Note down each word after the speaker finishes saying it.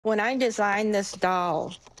When I designed this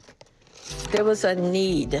doll, there was a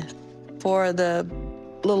need for the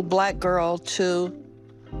little black girl to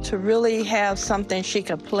really have something she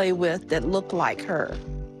could play with that looked like her.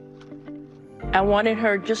 I wanted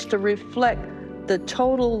her just to reflect the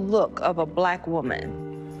total look of a black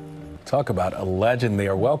woman. Talk about a legend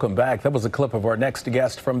there. Welcome back. That was a clip of our next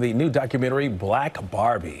guest from the new documentary, Black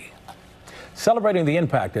Barbie. Celebrating the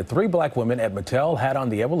impact that 3 black women at Mattel had on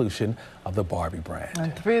the evolution of the Barbie brand.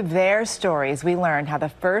 And through their stories, we learned how the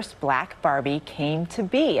first Black Barbie came to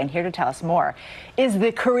be. And here to tell us more is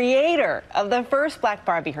the creator of the first Black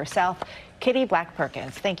Barbie herself, Kitty Black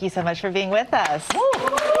Perkins. Thank you so much for being with us.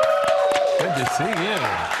 Good to see you.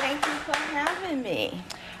 Thank you for having me.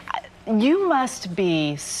 You must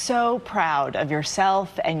be so proud of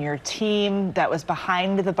yourself and your team that was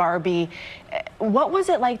behind the Barbie. What was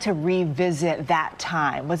it like to revisit that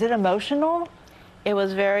time? Was it emotional? It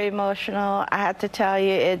was very emotional. I have to tell you,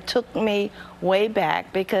 it took me way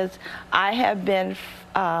back because I have been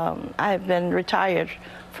retired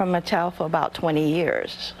from Mattel for about 20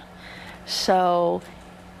 years. So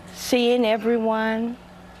seeing everyone,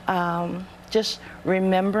 just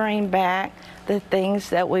remembering back the things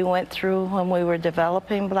that we went through when we were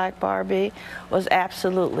developing Black Barbie was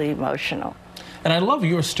absolutely emotional. And I love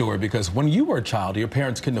your story because when you were a child, your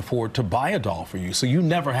parents couldn't afford to buy a doll for you, so you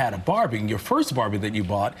never had a Barbie. And your first Barbie that you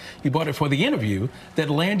bought it for the interview that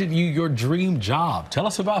landed you your dream job. Tell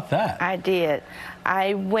us about that. I did.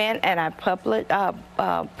 I went and I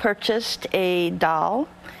purchased a doll.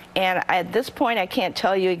 And at this point, I can't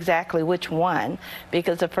tell you exactly which one,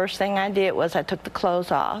 because the first thing I did was I took the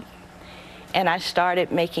clothes off and I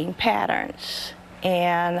started making patterns.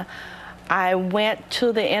 And I went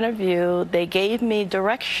to the interview. They gave me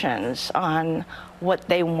directions on what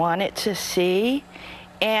they wanted to see.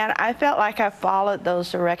 And I felt like I followed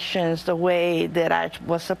those directions the way that I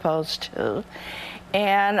was supposed to.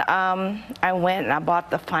 And I went and I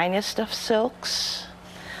bought the finest of silks.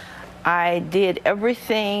 I did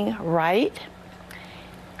everything right.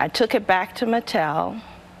 I took it back to Mattel,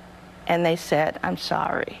 and they said, "I'm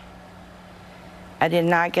sorry. I did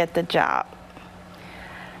not get the job."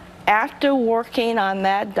 After working on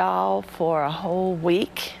that doll for a whole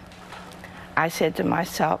week, I said to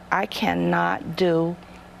myself, I cannot do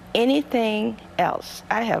anything else.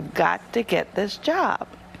 I have got to get this job.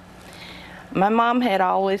 My mom had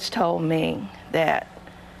always told me that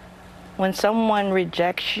when someone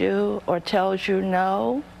rejects you or tells you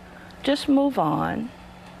no, just move on.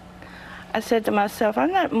 I said to myself,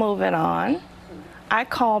 I'm not moving on. I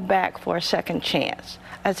called back for a second chance.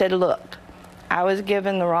 I said, look, I was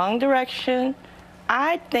given the wrong direction.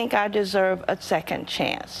 I think I deserve a second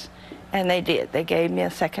chance. And they did. They gave me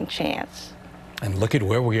a second chance. And look at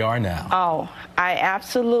where we are now. Oh, I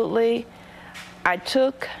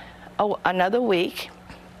took another week.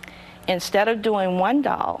 Instead of doing 1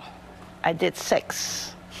 doll, I did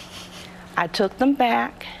 6. I took them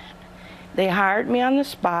back. They hired me on the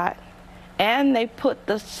spot, and they put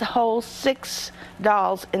the whole 6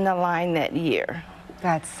 dolls in the line that year.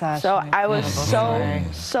 That's such so an I was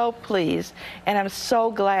incredible so pleased, and I'm so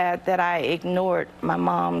glad that I ignored my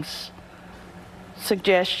mom's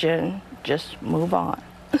suggestion, just move on.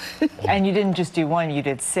 And you didn't just do 1, you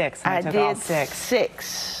did 6. And I took did all 6.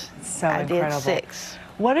 6. So I incredible. did 6.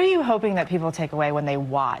 What are you hoping that people take away when they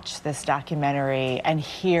watch this documentary and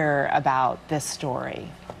hear about this story?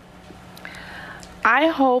 I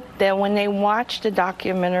hope that when they watch the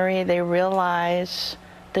documentary, they realize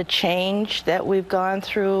the change that we've gone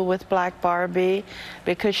through with Black Barbie,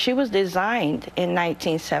 because she was designed in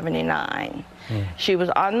 1979. She was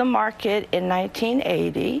on the market in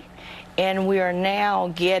 1980, and we are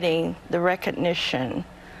now getting the recognition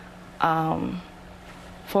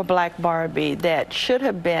for Black Barbie that should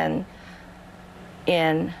have been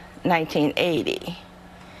in 1980.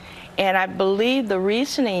 And I believe the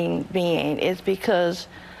reasoning being is because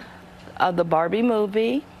of the Barbie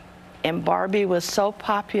movie, and Barbie was so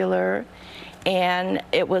popular, and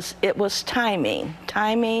it was timing.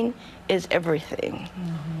 Timing is everything,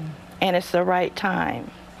 and it's the right time.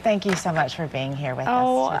 Thank you so much for being here with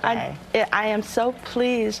us today. I am so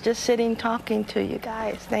pleased just sitting talking to you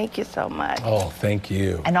guys. Thank you so much. Oh, thank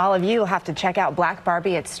you. And all of you will have to check out Black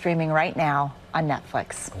Barbie. It's streaming right now on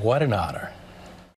Netflix. What an honor.